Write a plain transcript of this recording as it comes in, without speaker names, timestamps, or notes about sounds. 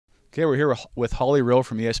Okay, we're here with Holly Rowe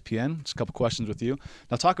from ESPN. Just a couple questions with you.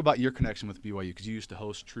 Now, talk about your connection with BYU, because you used to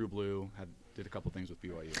host True Blue, did a couple things with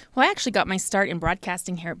BYU. Well, I actually got my start in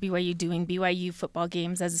broadcasting here at BYU, doing BYU football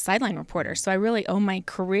games as a sideline reporter. So I really owe my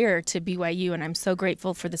career to BYU, and I'm so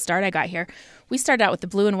grateful for the start I got here. We started out with the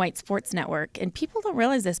Blue and White Sports Network, and people don't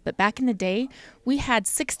realize this, but back in the day, we had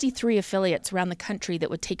 63 affiliates around the country that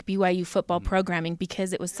would take BYU football programming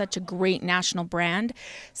because it was such a great national brand.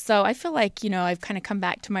 So I feel like, I've kind of come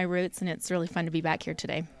back to my roots, and it's really fun to be back here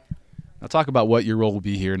today. Now, talk about what your role will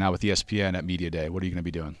be here now with ESPN at Media Day. What are you going to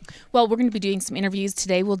be doing? Well, we're going to be doing some interviews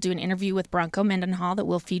today. We'll do an interview with Bronco Mendenhall that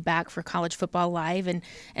we'll feed back for College Football Live and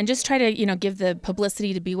just try to, give the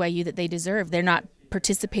publicity to BYU that they deserve. They're not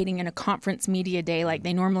participating in a conference media day like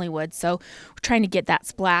they normally would. So we're trying to get that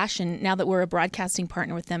splash. And now that we're a broadcasting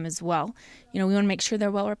partner with them as well, we want to make sure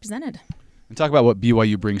they're well represented. And talk about what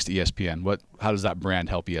BYU brings to ESPN. How does that brand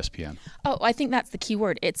help ESPN? Oh, I think that's the key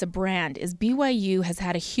word. It's a brand. BYU has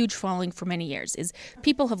had a huge following for many years.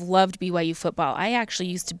 People have loved BYU football. I actually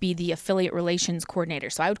used to be the affiliate relations coordinator.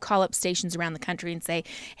 So I would call up stations around the country and say,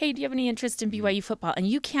 hey, do you have any interest in BYU football? And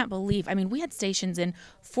you can't believe, we had stations in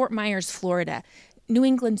Fort Myers, Florida, New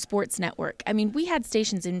England Sports Network. We had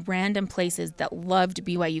stations in random places that loved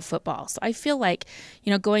BYU football. So I feel like,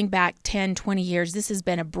 going back 10, 20 years, this has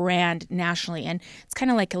been a brand nationally. And it's kind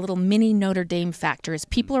of like a little mini Notre Dame factor. As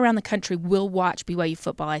people around the country will watch BYU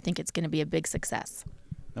football, I think it's going to be a big success.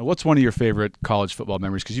 Now, what's one of your favorite college football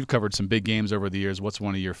memories? Because you've covered some big games over the years. What's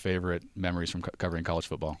one of your favorite memories from covering college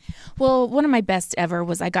football? Well, one of my best ever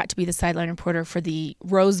was I got to be the sideline reporter for the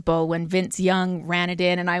Rose Bowl when Vince Young ran it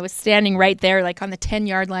in, and I was standing right there like on the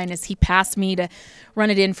 10-yard line as he passed me to run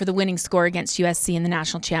it in for the winning score against USC in the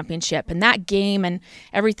national championship. And that game and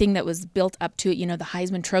everything that was built up to it, the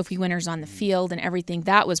Heisman Trophy winners on the field and everything,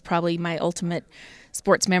 that was probably my ultimate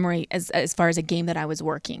sports memory as far as a game that I was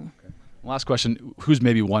working. Okay. Last question, who's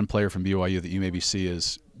maybe one player from BYU that you maybe see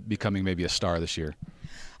as becoming maybe a star this year?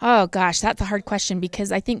 Oh, gosh, that's a hard question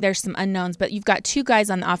because I think there's some unknowns, but you've got two guys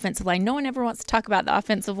on the offensive line. No one ever wants to talk about the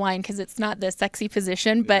offensive line because it's not the sexy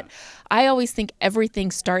position, but I always think everything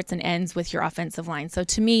starts and ends with your offensive line. So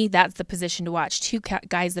to me, that's the position to watch. Two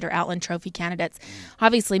guys that are Outland Trophy candidates.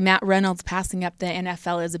 Obviously, Matt Reynolds passing up the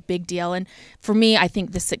NFL is a big deal, and for me, I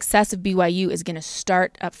think the success of BYU is going to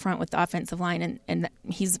start up front with the offensive line, and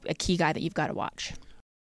he's a key guy that you've got to watch.